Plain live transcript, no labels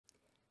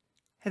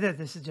Hey there,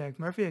 this is Derek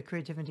Murphy at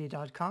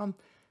creativity.com.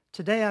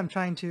 Today I'm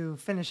trying to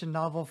finish a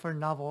novel for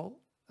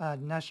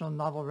National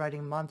Novel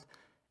Writing Month,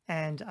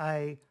 and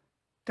I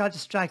got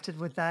distracted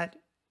with that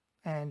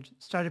and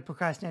started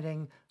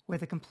procrastinating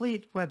with a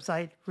complete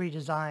website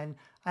redesign.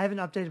 I haven't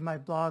updated my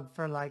blog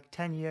for like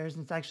 10 years,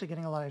 and it's actually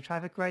getting a lot of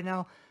traffic right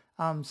now.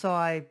 So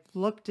I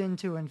looked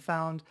into and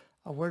found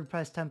a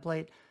WordPress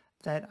template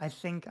that I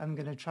think I'm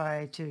going to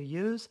try to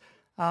use.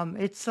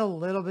 It's a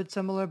little bit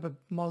similar, but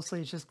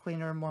mostly it's just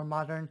cleaner and more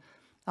modern.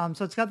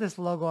 So it's got this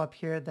logo up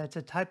here that's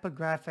a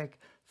typographic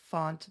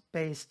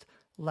font-based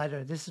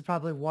letter. This is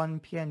probably one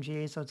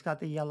PNG, so it's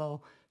got the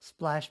yellow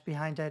splash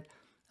behind it.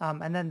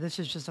 And then this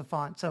is just a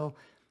font. So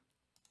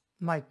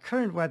my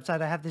current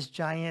website, I have this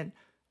giant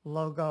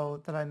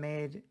logo that I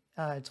made.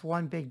 It's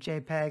one big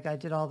JPEG. I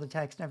did all the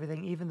text and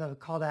everything. Even the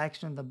call to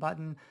action, the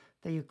button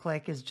that you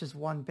click is just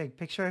one big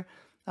picture,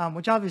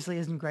 which obviously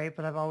isn't great,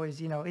 but I've always,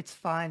 it's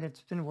fine.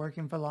 It's been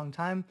working for a long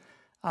time.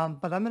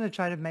 But I'm going to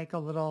try to make a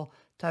little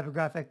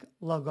typographic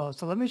logo.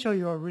 So let me show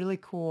you a really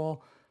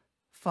cool,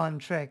 fun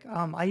trick.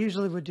 I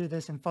usually would do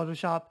this in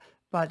Photoshop,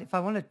 but if I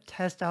want to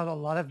test out a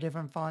lot of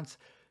different fonts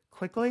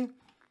quickly,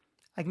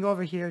 I can go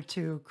over here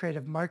to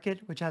Creative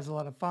Market, which has a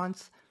lot of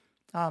fonts.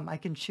 I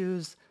can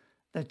choose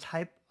the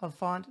type of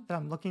font that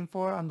I'm looking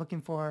for. I'm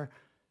looking for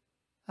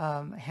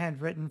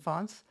handwritten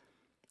fonts.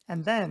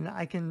 And then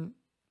I can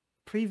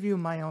preview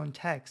my own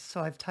text.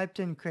 So I've typed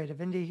in Creative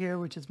Indie here,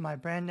 which is my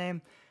brand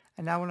name.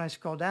 And now when I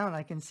scroll down,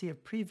 I can see a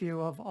preview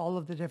of all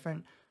of the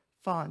different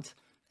fonts.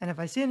 And if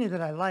I see any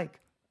that I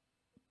like,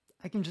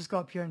 I can just go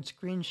up here and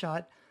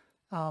screenshot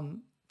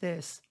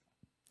this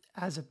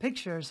as a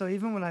picture. So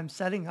even when I'm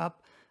setting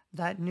up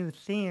that new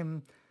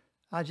theme,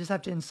 I just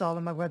have to install it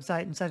on my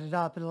website and set it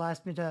up. It'll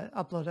ask me to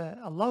upload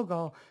a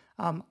logo.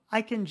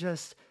 I can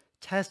just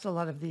test a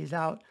lot of these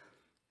out.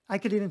 I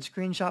could even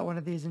screenshot one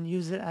of these and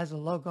use it as a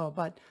logo.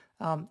 But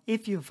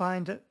if you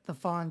find the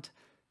font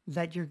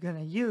that you're going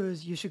to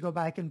use, you should go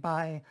back and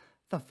buy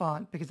the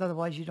font, because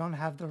otherwise you don't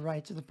have the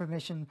rights or the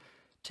permission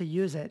to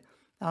use it.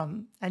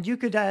 And you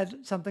could add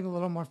something a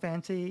little more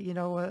fancy,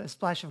 a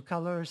splash of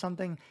color or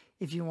something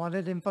if you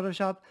wanted in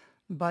Photoshop.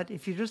 But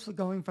if you're just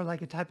going for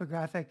like a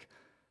typographic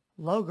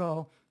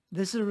logo,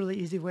 this is a really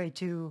easy way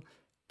to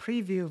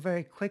preview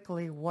very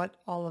quickly what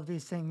all of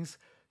these things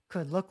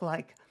could look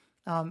like.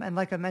 And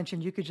like I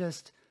mentioned, you could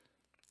just,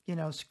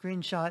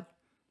 screenshot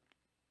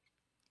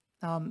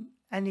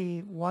any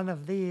one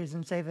of these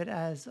and save it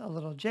as a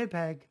little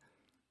JPEG.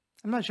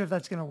 I'm not sure if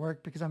that's going to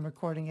work because I'm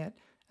recording it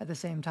at the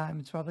same time.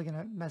 It's probably going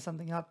to mess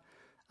something up.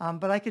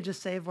 But I could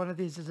just save one of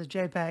these as a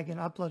JPEG and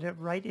upload it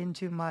right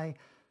into my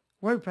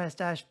WordPress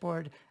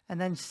dashboard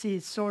and then see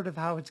sort of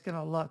how it's going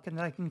to look. And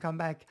then I can come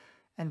back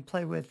and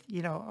play with,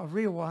 a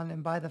real one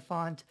and buy the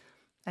font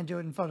and do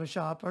it in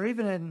Photoshop, or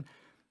even in,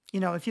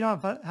 if you don't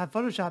have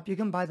Photoshop, you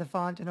can buy the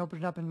font and open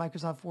it up in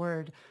Microsoft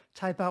Word,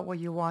 type out what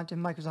you want in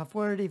Microsoft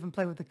Word, even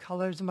play with the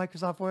colors in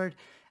Microsoft Word,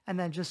 and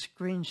then just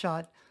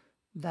screenshot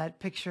that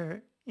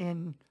picture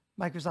in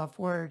Microsoft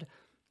Word.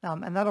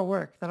 And that'll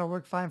work. That'll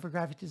work fine for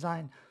graphic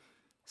design.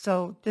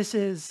 So this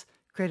is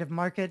Creative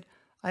Market.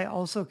 I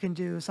also can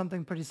do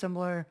something pretty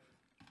similar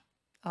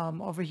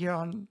over here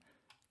on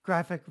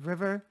Graphic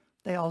River.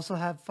 They also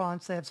have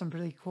fonts. They have some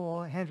pretty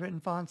cool handwritten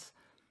fonts.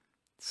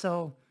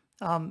 So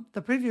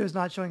the preview is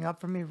not showing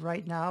up for me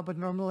right now, but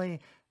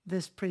normally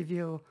this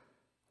preview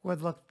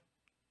would look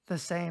the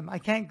same. I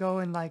can't go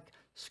and like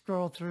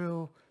scroll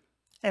through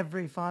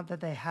every font that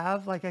they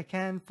have like I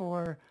can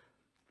for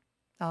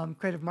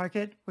Creative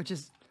Market, which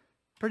is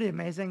pretty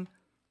amazing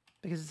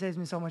because it saves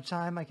me so much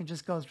time. I can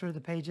just go through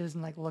the pages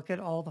and like look at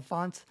all the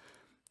fonts.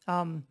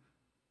 In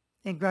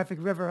Graphic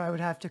River, I would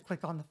have to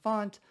click on the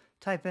font,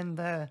 type in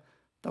the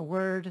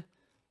word,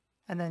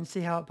 and then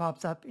see how it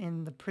pops up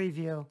in the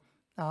preview.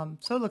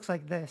 So it looks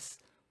like this.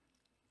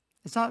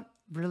 It's not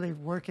really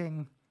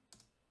working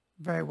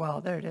very well.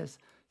 There it is.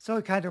 So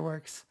it kind of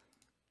works.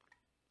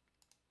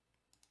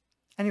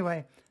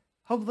 Anyway,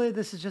 hopefully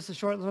this is just a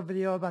short little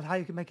video about how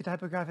you can make a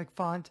typographic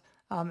font.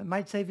 It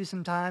might save you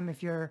some time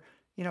if you're,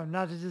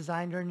 not a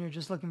designer and you're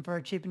just looking for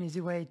a cheap and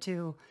easy way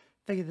to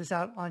figure this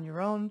out on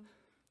your own.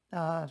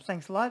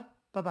 Thanks a lot.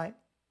 Bye-bye.